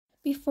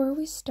Before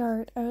we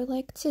start, I would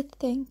like to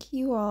thank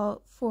you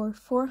all for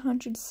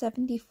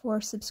 474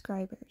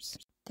 subscribers.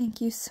 Thank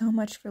you so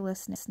much for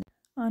listening.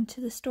 On to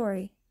the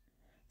story.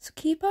 So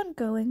keep on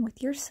going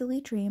with your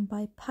silly dream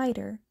by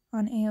Piter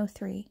on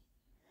AO3.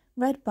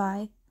 Read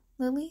by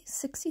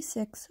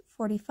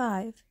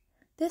Lily6645.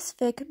 This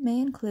fic may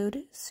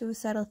include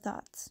suicidal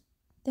thoughts.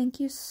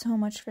 Thank you so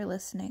much for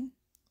listening.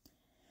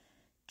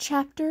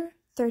 Chapter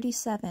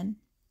 37.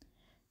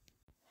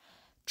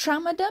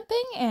 Trauma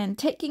dumping and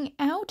taking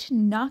out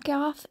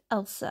knockoff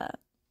Elsa.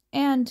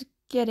 And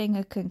getting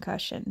a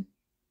concussion.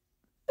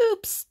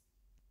 Oops!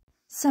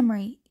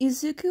 Summary.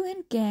 Izuku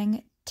and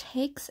gang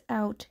takes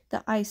out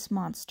the ice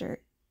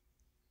monster.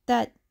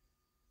 That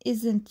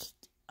isn't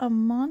a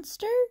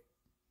monster?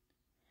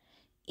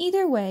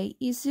 Either way,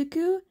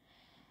 Izuku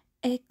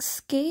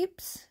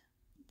escapes,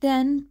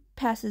 then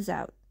passes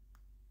out.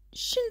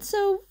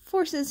 Shinso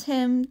forces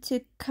him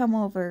to come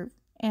over,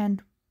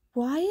 and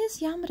why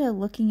is Yamada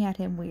looking at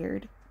him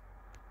weird?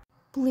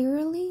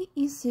 Blearily,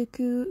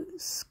 Izuku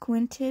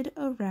squinted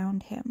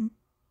around him.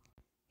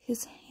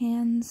 His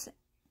hands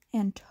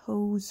and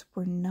toes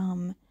were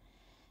numb,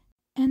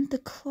 and the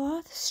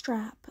cloth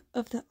strap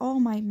of the All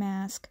Might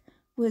mask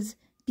was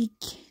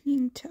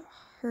beginning to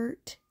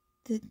hurt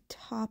the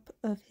top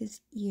of his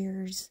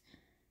ears.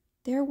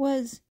 There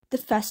was the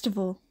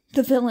festival,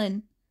 the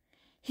villain,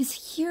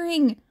 his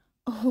hearing.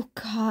 Oh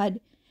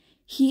God,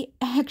 he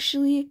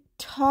actually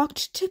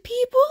talked to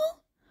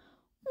people?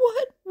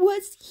 What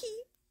was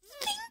he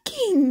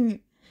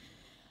thinking?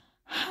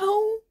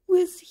 How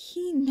was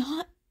he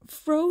not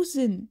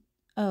frozen?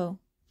 Oh.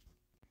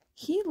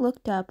 He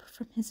looked up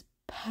from his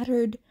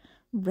battered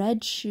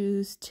red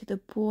shoes to the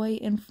boy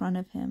in front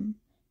of him.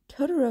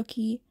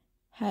 Todoroki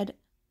had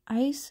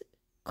ice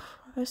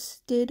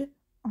crusted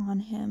on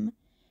him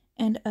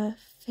and a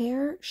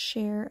fair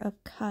share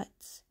of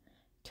cuts.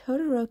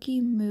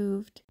 Todoroki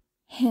moved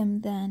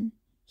him then.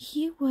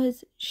 He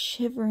was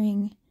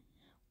shivering.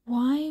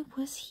 Why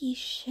was he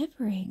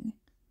shivering?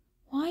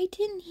 Why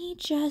didn't he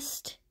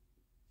just...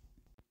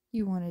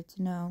 You wanted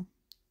to know.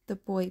 The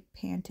boy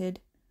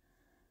panted.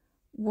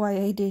 Why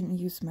I didn't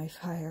use my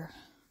fire.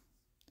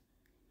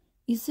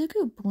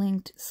 Izuku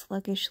blinked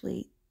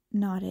sluggishly,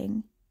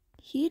 nodding.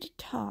 He'd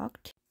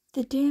talked.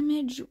 The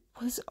damage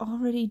was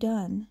already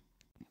done.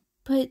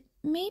 But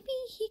maybe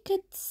he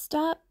could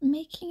stop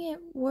making it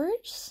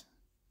worse?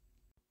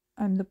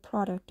 I'm the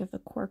product of a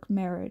quirk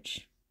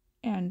marriage,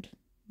 and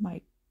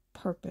my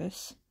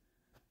purpose.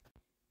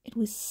 It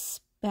was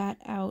spat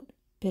out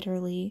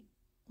bitterly,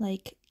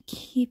 like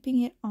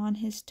keeping it on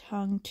his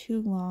tongue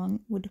too long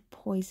would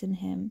poison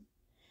him.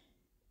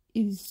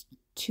 Is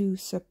to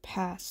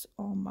surpass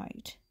All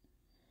Might.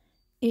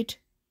 It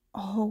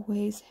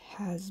always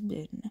has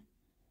been.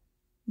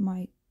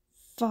 My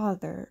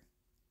father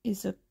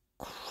is a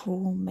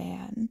cruel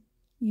man,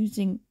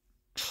 using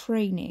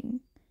training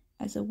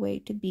as a way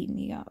to beat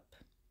me up.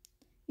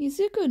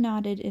 Izuku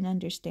nodded in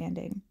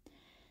understanding.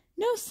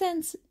 No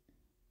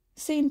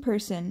sane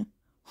person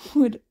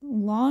would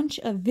launch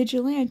a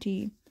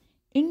vigilante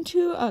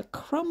into a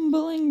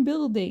crumbling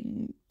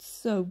building.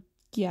 So,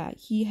 yeah,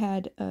 he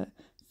had a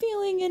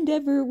feeling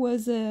Endeavor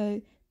was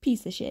a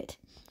piece of shit.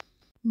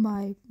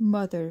 My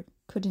mother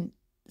couldn't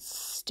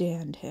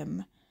stand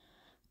him,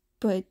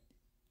 but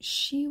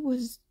she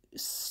was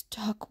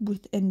stuck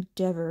with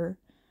Endeavor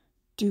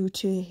due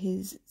to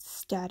his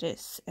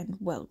status and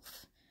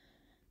wealth.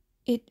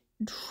 It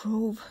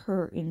drove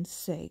her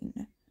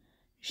insane.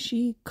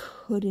 She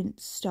couldn't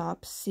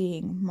stop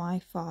seeing my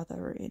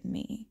father in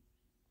me.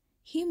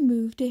 He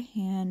moved a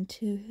hand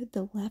to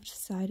the left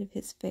side of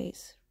his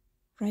face,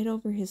 right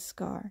over his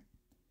scar.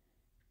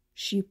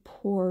 She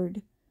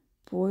poured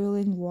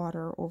boiling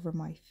water over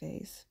my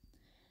face.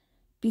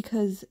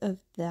 Because of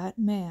that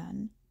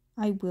man,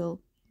 I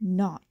will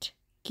not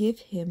give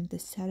him the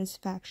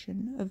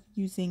satisfaction of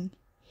using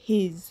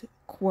his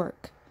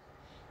quirk.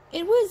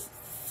 It was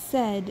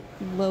said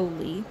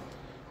lowly,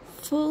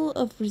 full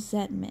of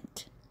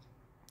resentment.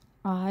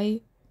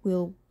 I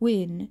will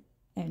win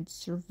and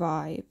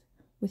survive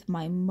with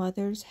my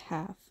mother's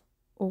half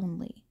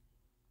only.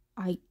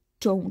 I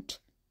don't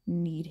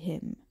need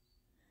him.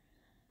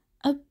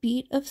 A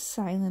beat of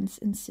silence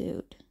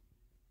ensued.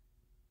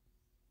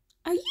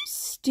 Are you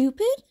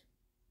stupid?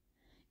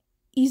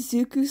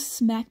 Izuku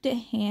smacked a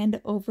hand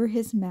over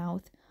his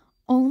mouth,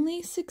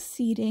 only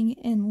succeeding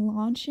in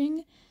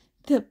launching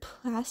the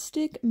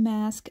plastic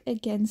mask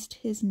against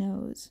his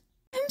nose.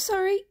 I'm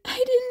sorry, I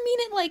didn't mean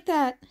it like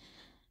that.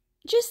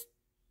 It's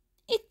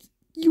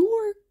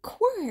your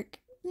quirk,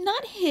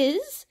 not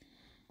his.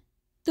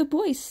 The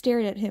boy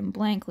stared at him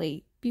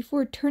blankly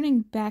before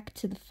turning back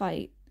to the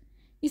fight.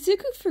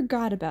 Izuku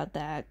forgot about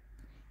that.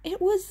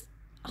 It was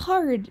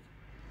hard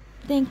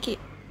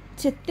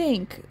to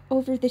think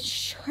over the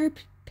sharp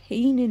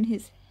pain in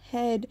his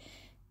head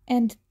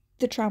and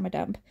the trauma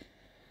dump.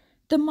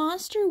 The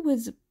monster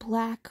was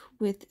black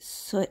with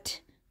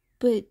soot,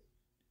 but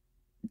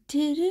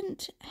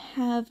didn't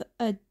have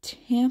a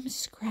damn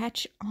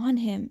scratch on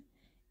him.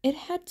 It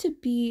had to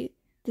be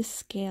the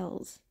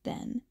scales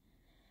then.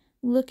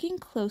 Looking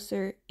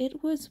closer,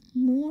 it was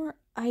more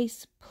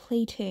ice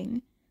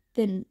plating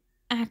than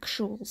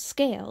actual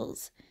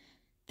scales.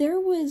 There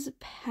was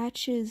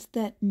patches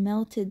that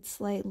melted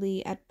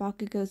slightly at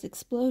Bakugo's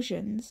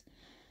explosions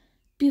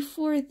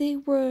before they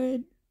were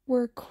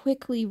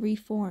quickly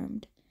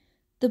reformed.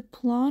 The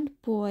blonde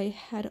boy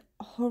had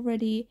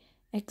already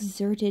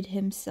exerted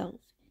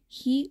himself.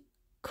 He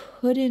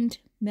couldn't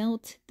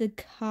melt the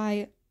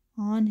guy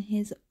on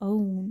his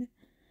own.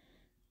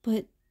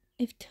 But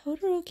if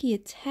Todoroki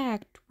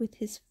attacked with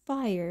his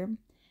fire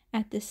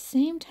at the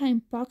same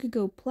time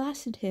Bakugo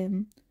blasted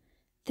him,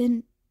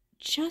 then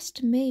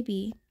just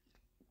maybe...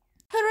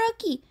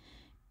 Todoroki,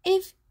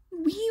 if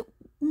we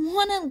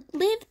want to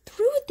live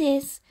through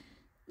this,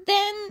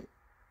 then...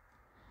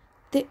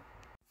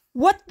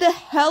 What the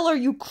hell are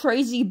you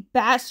crazy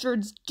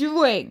bastards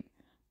doing?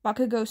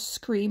 Bakugo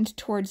screamed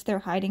towards their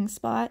hiding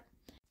spot.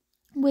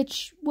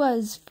 Which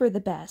was for the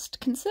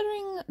best,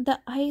 considering the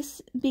ice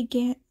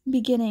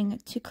beginning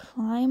to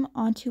climb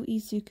onto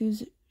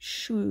Izuku's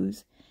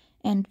shoes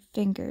and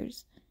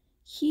fingers.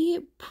 He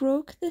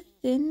broke the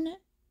thin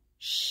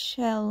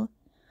shell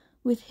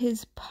with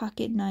his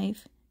pocket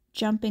knife,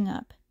 jumping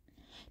up.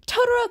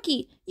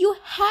 Todoroki, you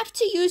have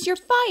to use your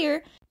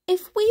fire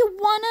if we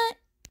wanna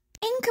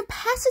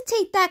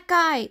incapacitate that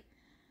guy.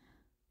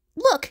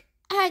 Look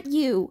at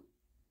you.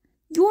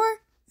 You're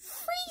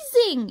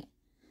freezing.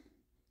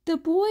 The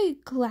boy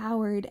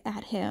glowered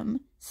at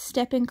him,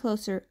 stepping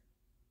closer.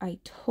 I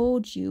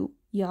told you,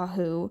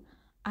 Yahoo.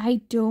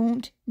 I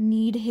don't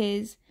need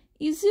his.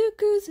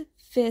 Izuku's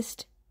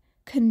fist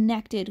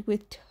connected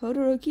with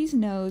Todoroki's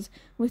nose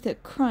with a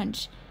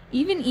crunch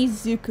even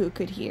Izuku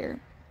could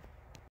hear.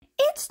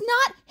 It's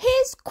not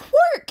his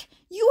quirk!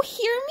 You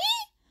hear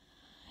me?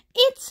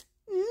 It's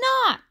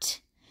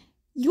not.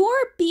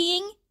 You're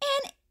being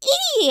an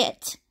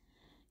idiot.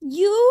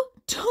 You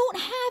don't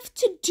have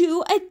to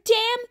do a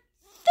damn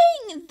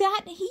thing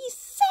that he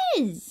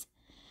says.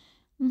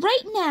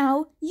 Right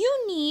now,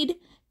 you need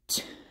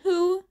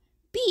to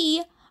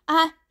be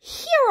a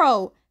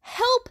hero.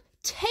 Help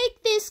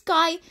take this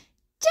guy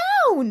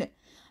down.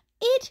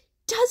 It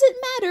doesn't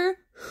matter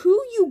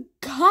who you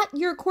got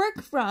your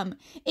quirk from.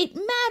 It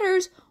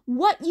matters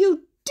what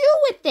you do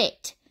with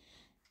it.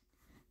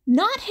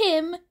 Not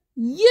him,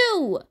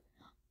 you.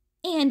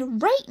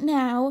 And right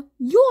now,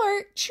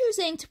 you're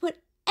choosing to put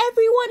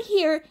everyone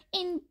here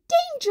in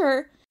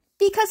danger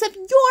because of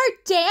your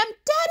damn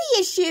daddy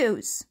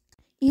issues.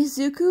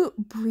 Izuku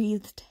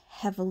breathed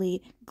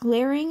heavily,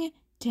 glaring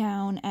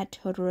down at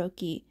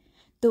Todoroki.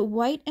 The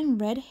white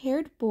and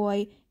red-haired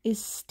boy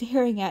is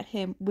staring at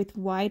him with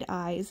wide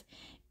eyes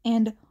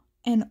and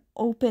an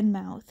open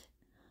mouth.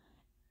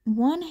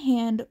 One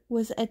hand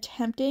was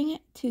attempting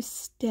to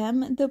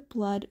stem the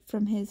blood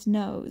from his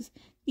nose,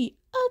 the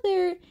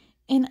other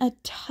in a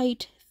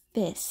tight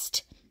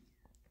fist.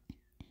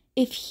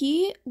 If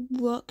he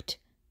looked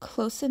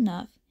close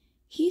enough,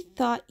 he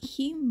thought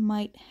he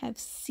might have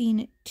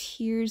seen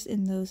tears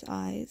in those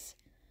eyes.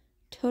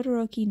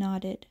 Todoroki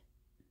nodded.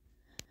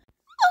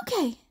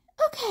 Okay.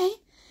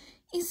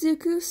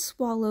 Izuku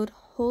swallowed,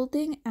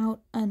 holding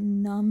out a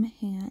numb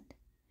hand.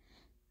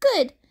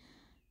 Good.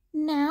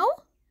 Now,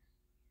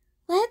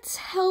 let's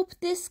help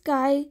this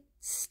guy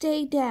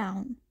stay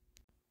down.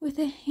 With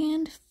a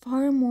hand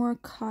far more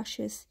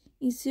cautious,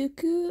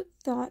 Izuku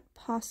thought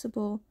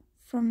possible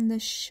from the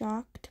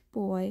shocked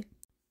boy.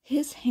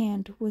 His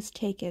hand was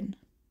taken.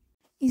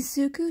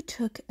 Izuku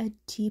took a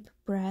deep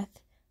breath,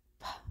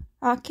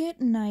 pocket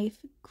knife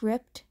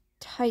gripped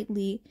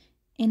tightly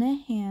in a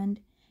hand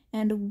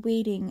and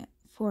waiting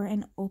for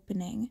an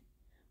opening.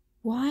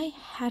 Why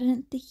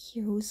hadn't the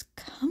heroes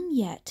come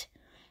yet?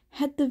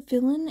 Had the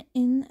villain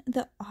in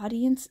the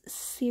audience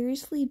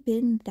seriously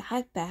been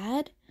that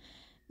bad?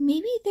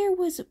 Maybe there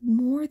was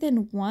more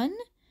than one?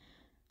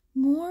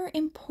 More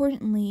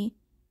importantly,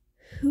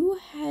 who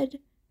had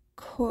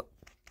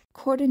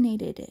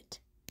coordinated it?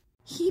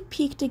 He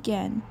peeked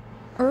again.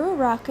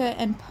 Uraraka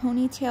and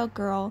Ponytail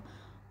Girl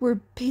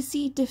were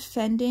busy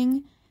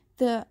defending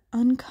the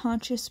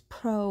unconscious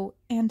pro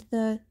and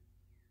the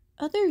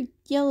other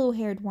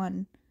yellow-haired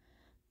one,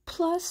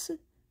 plus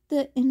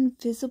the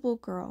invisible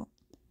girl.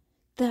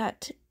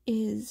 That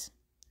is,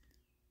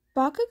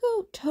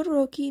 Bakugo,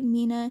 Todoroki,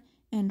 Mina,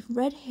 and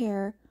Red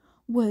Hair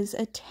was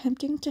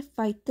attempting to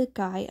fight the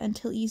guy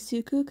until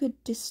Izuku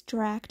could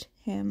distract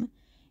him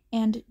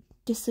and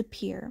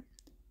disappear.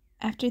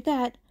 After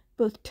that,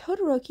 both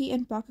Todoroki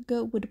and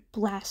Bakugo would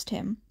blast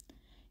him.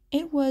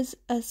 It was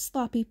a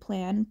sloppy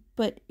plan,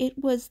 but it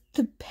was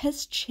the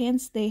best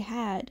chance they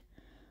had.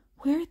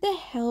 Where the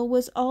hell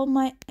was all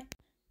my...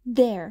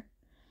 There.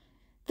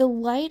 The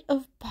light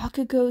of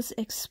Bakugo's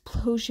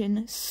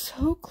explosion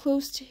so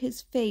close to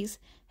his face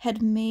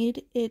had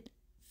made it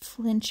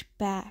flinch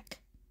back.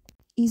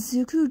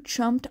 Izuku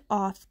jumped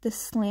off the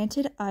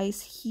slanted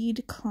ice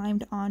he'd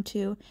climbed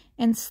onto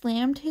and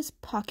slammed his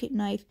pocket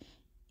knife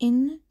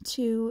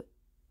into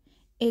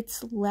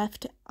its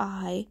left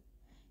eye.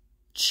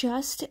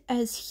 Just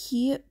as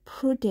he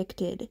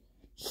predicted,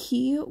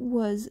 He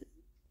was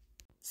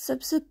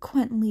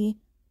subsequently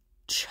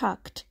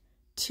chucked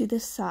to the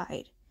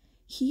side.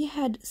 He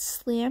had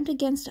slammed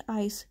against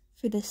ice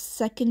for the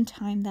second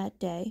time that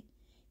day.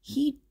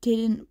 He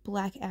didn't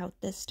black out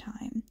this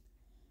time.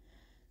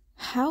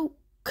 How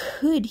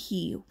could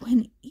he,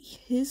 when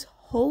his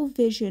whole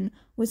vision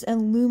was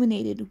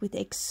illuminated with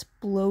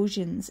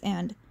explosions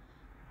and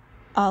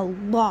a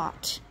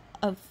lot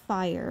of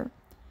fire?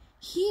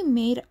 He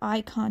made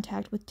eye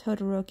contact with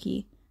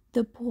Todoroki.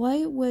 The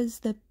boy was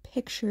the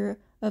picture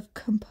of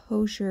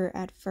composure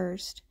at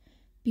first,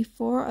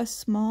 before a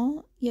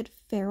small yet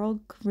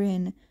feral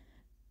grin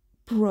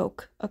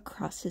broke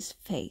across his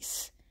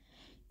face.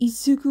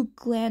 Izuku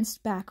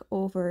glanced back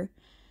over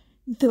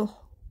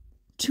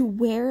to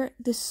where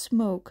the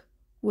smoke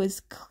was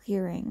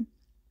clearing.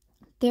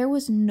 There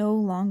was no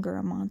longer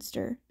a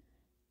monster.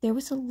 There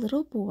was a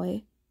little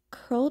boy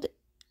curled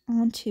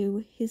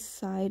onto his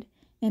side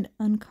and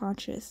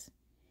unconscious.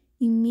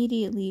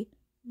 Immediately,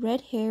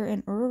 Red Hair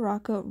and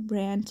Uraraka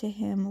ran to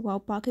him while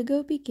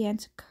Bakugo began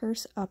to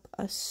curse up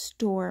a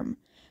storm.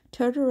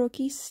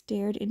 Todoroki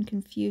stared in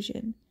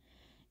confusion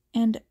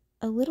and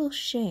a little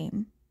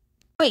shame.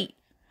 Wait,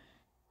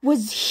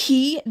 was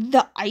he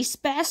the ice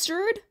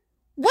bastard?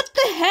 What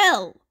the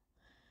hell?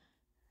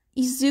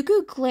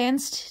 Izuku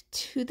glanced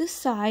to the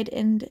side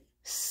and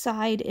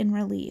sighed in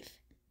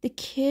relief. The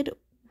kid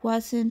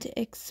wasn't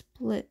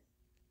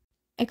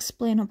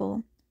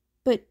explainable,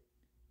 but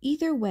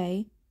either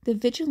way, the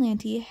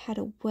vigilante had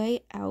a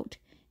way out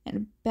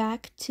and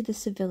back to the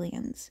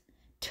civilians.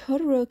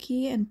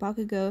 Todoroki and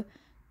Bakugo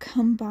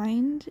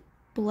combined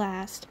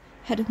blast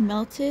had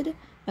melted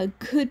a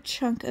good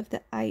chunk of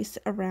the ice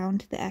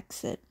around the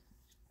exit.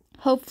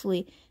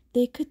 Hopefully,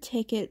 they could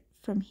take it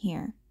from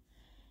here.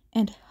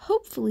 And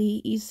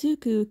hopefully,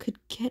 Izuku could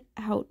get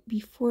out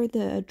before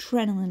the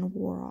adrenaline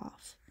wore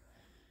off.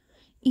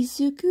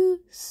 Izuku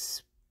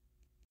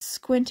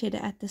squinted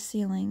at the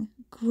ceiling,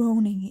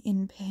 groaning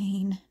in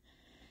pain.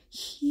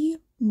 He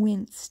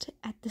winced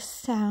at the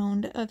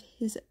sound of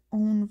his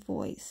own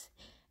voice,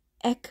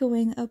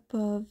 echoing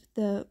above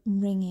the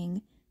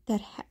ringing that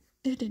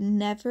had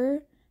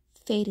never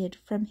faded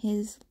from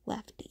his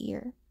left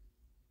ear.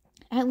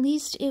 At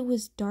least it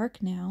was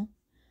dark now.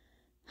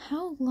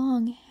 How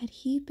long had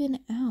he been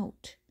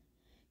out?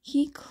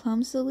 He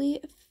clumsily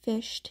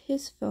fished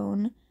his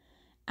phone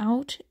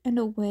out and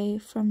away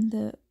from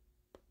the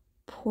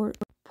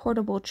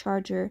portable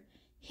charger,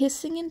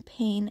 hissing in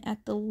pain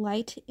at the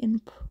light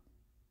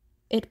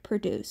it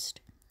produced.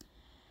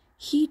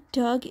 He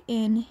dug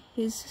in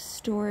his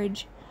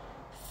storage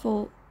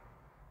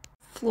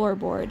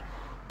floorboard,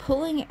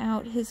 pulling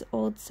out his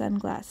old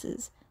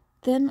sunglasses,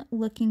 then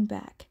looking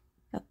back.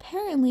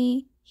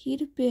 Apparently,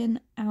 he'd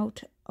been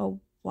out a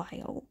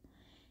while.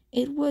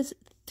 It was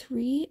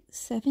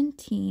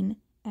 3:17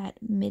 at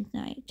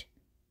midnight,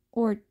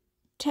 or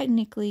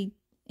technically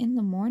in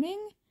the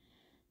morning?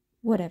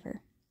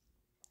 Whatever.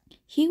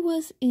 He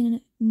was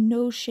in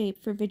no shape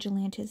for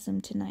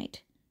vigilantism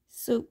tonight,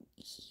 so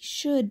he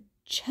should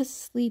just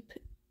sleep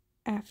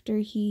after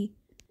he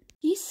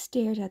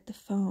stared at the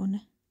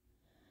phone.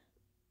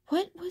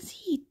 What was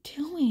he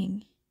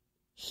doing?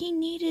 He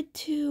needed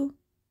to...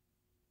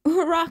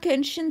 Uraraka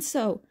and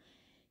Shinso!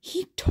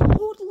 He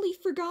totally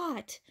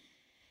forgot!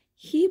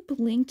 He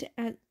blinked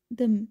at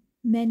the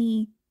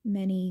many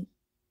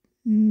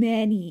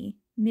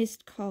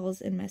missed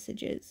calls and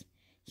messages.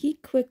 He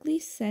quickly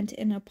sent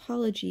an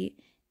apology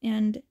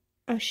and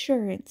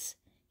assurance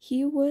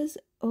he was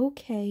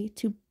okay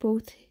to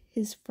both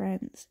his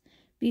friends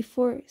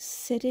before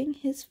sitting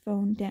his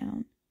phone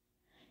down.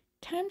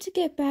 Time to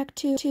get back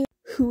to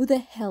who the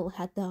hell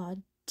had the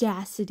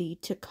audacity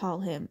to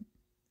call him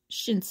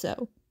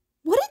Shinso.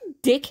 What a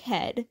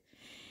dickhead!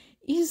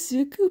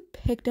 Izuku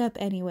picked up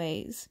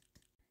anyways.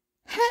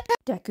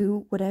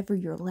 Deku, whatever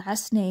your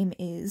last name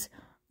is,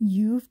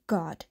 you've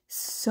got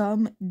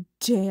some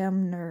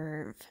damn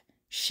nerve.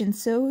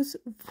 Shinso's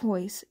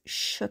voice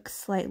shook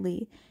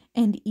slightly,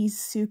 and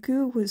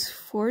Izuku was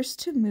forced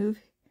to move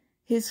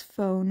his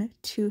phone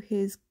to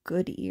his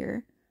good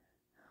ear.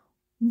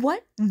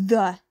 What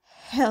the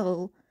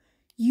hell?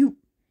 You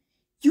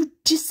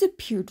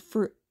disappeared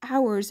for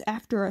hours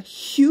after a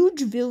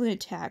huge villain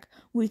attack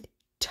with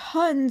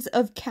tons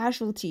of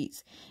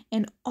casualties,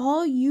 and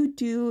all you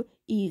do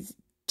is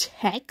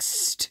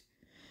text?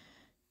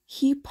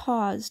 He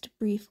paused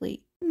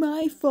briefly.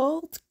 My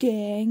fault,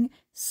 gang.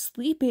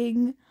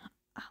 Sleeping.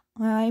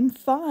 I'm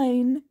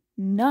fine.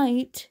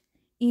 Night.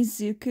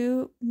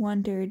 Izuku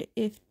wondered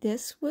if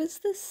this was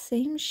the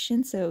same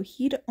Shinso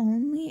he'd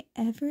only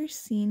ever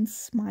seen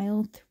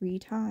smile 3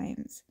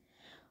 times.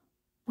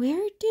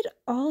 Where did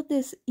all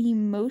this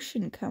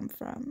emotion come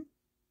from?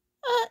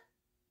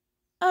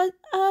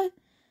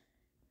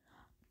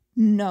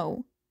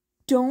 No,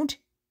 don't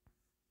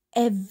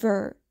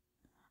ever.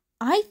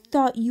 I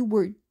thought you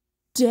were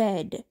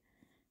dead,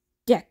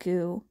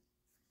 Deku.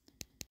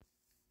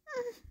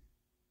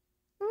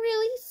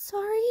 Really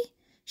sorry,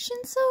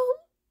 Shinso.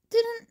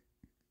 Didn't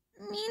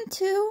mean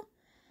to.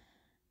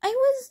 I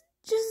was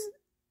just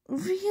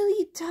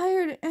really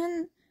tired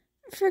and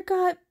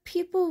forgot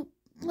people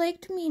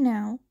liked me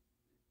now,"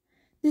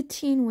 the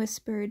teen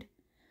whispered,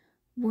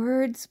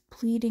 words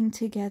bleeding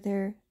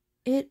together.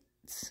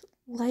 It's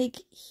like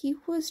he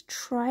was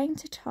trying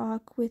to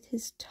talk with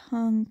his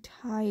tongue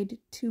tied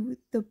to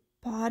the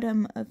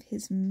bottom of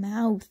his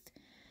mouth.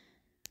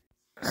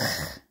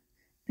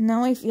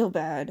 Now I feel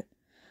bad.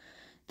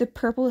 The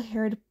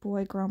purple-haired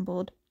boy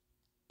grumbled.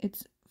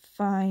 It's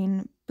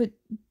fine, but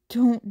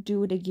don't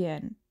do it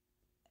again.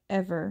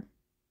 Ever.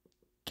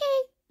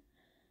 Okay.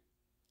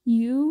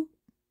 You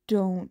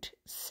don't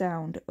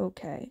sound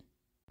okay.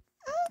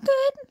 I'm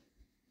good.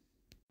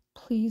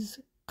 Please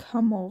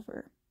come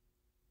over.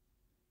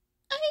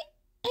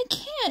 I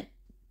can't.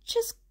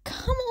 Just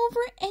come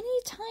over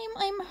anytime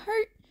I'm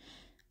hurt.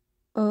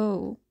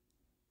 Oh,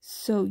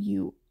 so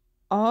you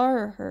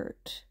are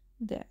hurt,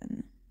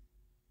 then.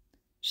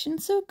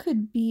 Shinso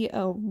could be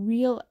a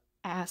real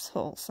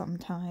asshole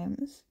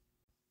sometimes.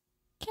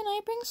 Can I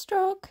bring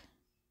stroke?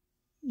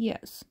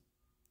 Yes.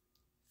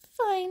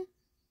 Fine.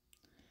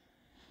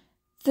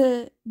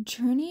 The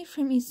journey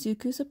from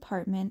Izuku's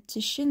apartment to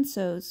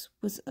Shinso's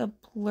was a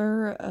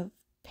blur of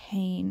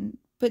pain,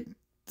 but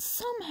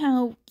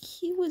somehow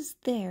he was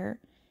there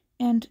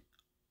and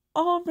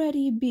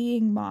already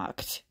being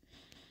mocked.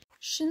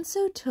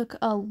 Shinso took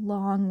a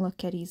long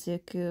look at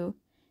Izuku,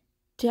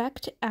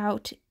 decked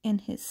out in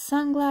his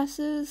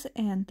sunglasses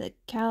and the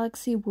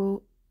Galaxy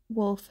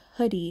Wolf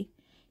hoodie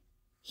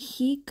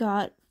he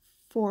got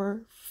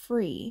for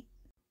free,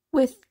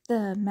 with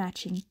the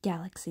matching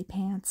Galaxy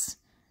pants.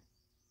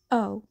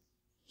 Oh,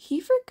 he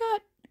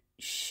forgot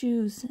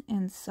shoes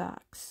and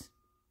socks.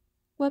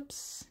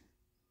 Whoops.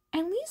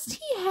 At least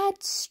he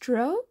had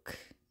stroke.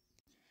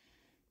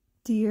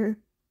 Dear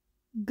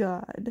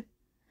God.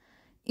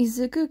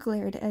 Izuku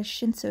glared as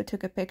Shinso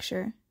took a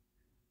picture.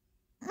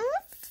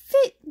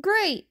 Fit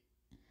great.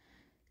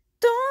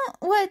 Don't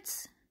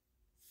what's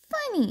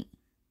funny?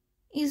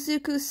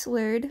 Izuku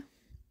slurred.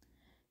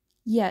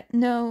 Yet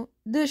no,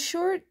 the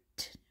shorter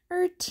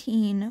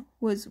teen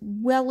was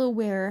well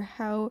aware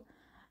how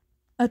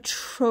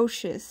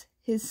atrocious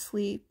his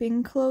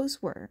sleeping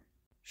clothes were.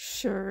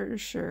 Sure.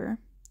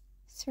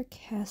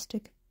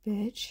 Sarcastic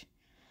bitch.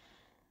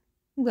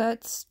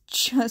 Let's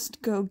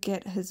just go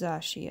get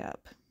Hazashi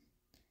up.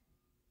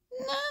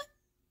 Nah,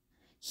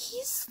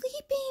 he's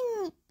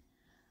sleeping.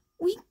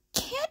 We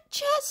can't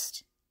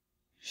just...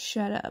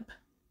 Shut up.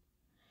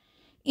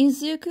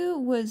 Izuku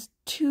was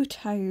too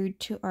tired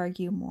to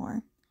argue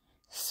more,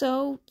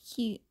 so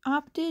he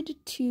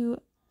opted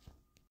to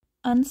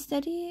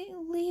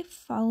unsteadily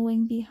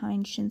following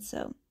behind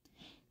Shinso.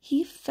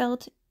 He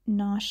felt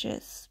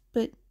nauseous,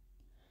 but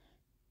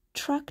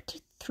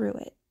trucked through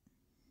it.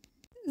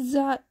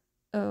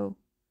 Oh.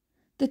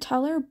 The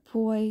taller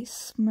boy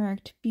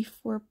smirked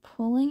before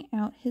pulling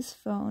out his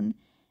phone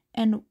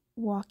and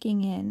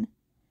walking in.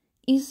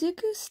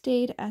 Izuku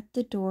stayed at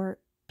the door,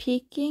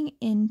 peeking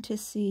in to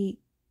see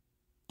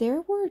there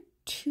were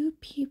 2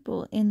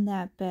 people in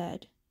that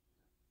bed.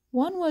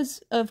 One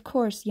was, of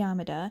course,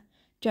 Yamada,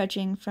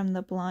 judging from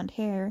the blonde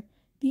hair.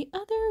 The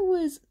other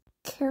was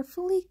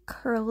carefully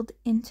curled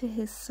into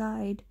his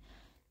side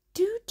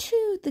due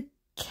to the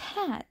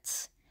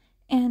cats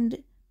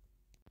and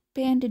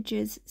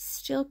bandages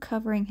still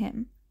covering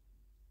him.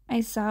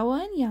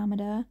 Aizawa and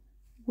Yamada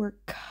were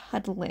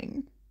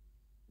cuddling.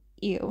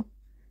 Ew.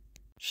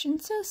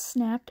 Shinso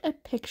snapped a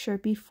picture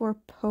before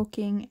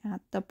poking at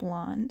the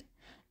blonde.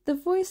 The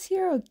voice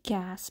hero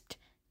gasped,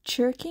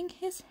 jerking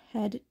his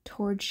head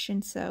towards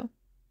Shinso.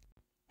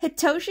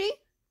 Hitoshi?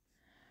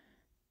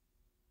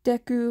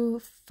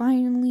 Deku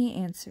finally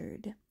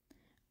answered.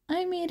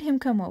 I made him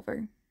come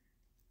over.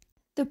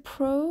 The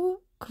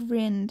pro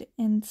grinned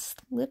and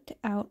slipped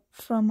out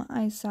from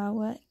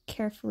Aizawa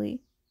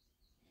carefully.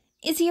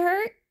 Is he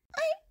hurt?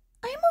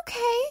 I'm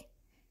okay.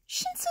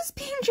 Shinso's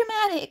being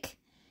dramatic.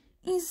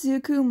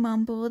 Izuku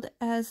mumbled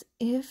as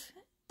if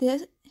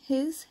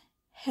his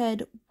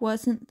head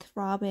wasn't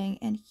throbbing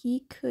and he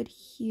could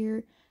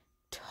hear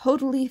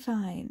totally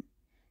fine.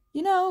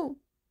 You know,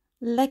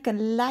 like a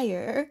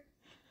liar.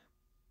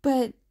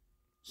 But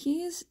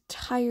he's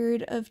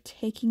tired of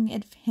taking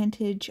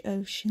advantage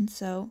of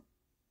Shinso.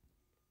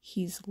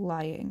 He's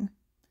lying.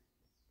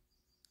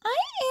 I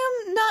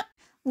am not...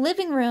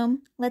 Living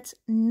room, let's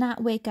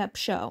not wake up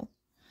show.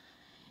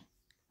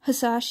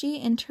 Hasashi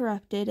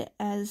interrupted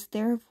as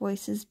their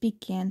voices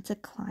began to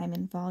climb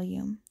in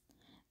volume.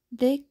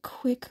 They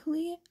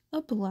quickly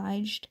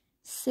obliged,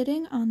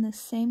 sitting on the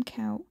same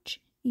couch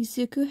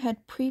Izuku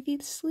had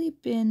previously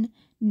been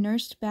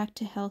nursed back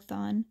to health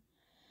on.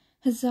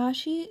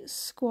 Hasashi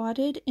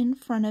squatted in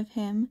front of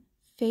him,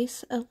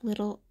 face a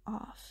little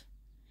off.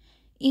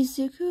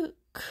 Izuku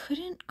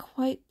couldn't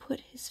quite put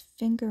his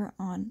finger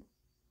on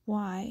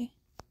why.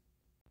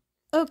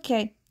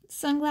 Okay,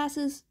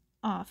 sunglasses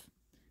off.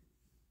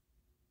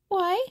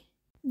 Why?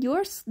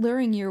 You're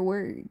slurring your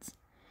words.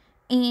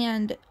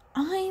 And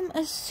I'm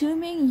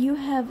assuming you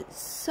have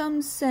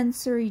some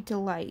sensory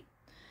delight.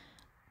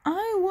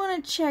 I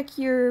want to check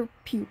your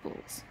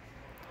pupils.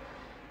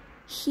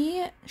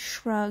 He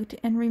shrugged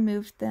and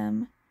removed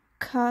them,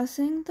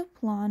 causing the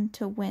blonde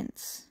to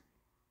wince.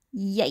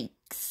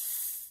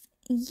 Yikes.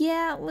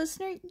 Yeah,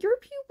 listener, your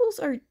pupils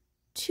are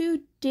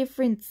 2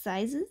 different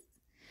sizes?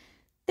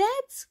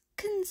 That's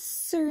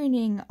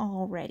concerning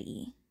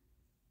already.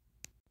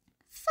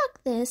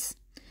 Fuck this,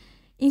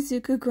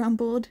 Izuku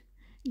grumbled,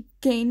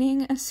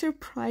 gaining a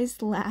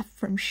surprised laugh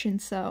from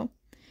Shinso.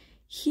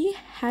 He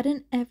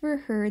hadn't ever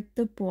heard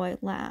the boy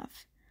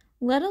laugh,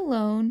 let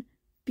alone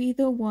be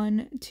the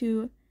one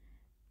to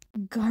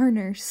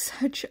garner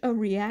such a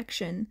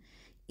reaction.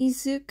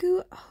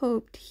 Izuku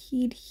hoped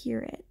he'd hear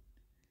it.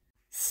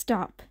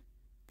 Stop.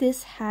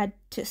 This had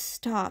to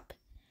stop.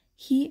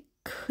 He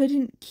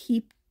couldn't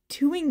keep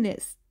doing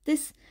this.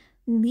 This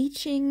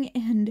leeching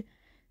and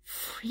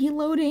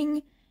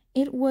freeloading.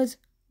 It was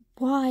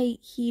why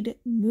he'd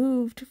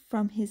moved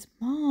from his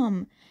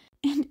mom.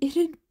 And it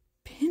had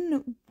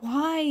been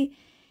why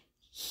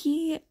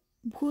he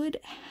would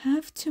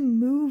have to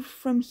move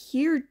from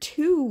here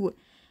too.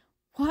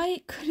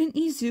 Why couldn't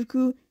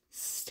Izuku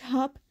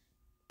stop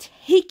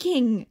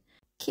taking?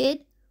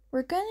 Kid,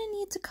 we're gonna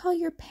need to call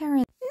your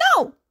parents.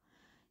 No!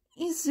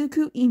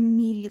 Izuku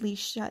immediately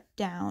shut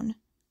down.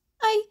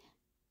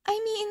 I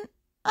mean,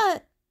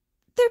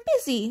 they're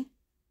busy.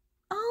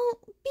 I'll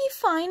be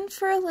fine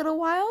for a little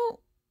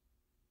while.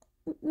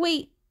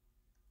 Wait,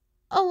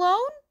 alone?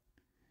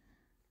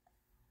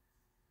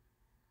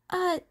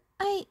 I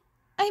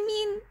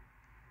mean,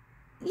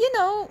 you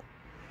know,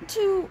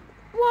 to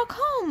walk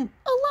home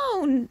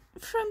alone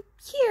from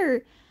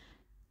here.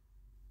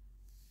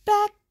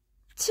 Back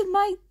to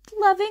my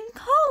loving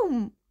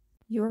home.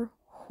 You're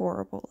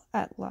horrible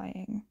at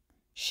lying,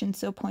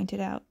 Shinso pointed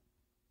out.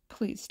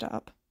 Please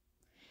stop.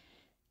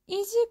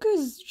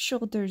 Izuku's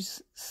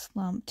shoulders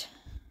slumped.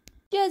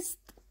 Just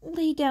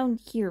lay down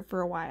here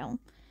for a while.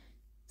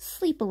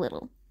 Sleep a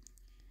little.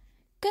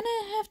 Gonna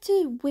have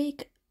to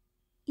wake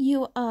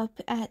you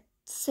up at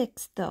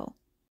 6, though.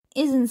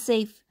 Isn't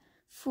safe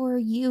for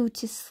you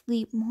to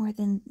sleep more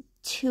than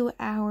 2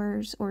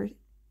 hours or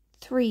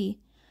 3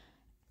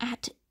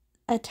 at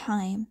a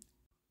time.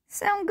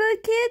 Sound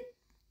good, kid?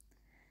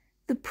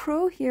 The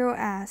pro hero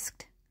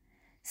asked,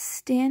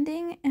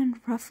 standing and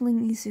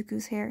ruffling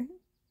Izuku's hair.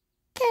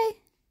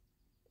 "'Kay."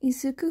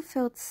 Izuku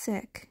felt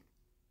sick.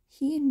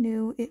 He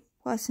knew it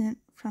wasn't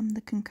from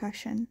the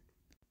concussion.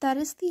 That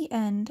is the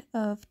end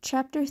of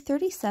Chapter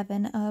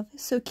 37 of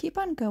So Keep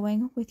On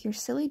Going With Your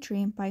Silly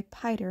Dream by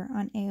Piter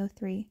on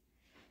AO3.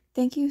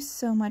 Thank you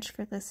so much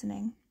for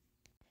listening.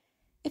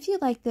 If you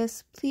like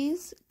this,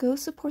 please go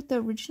support the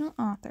original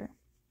author.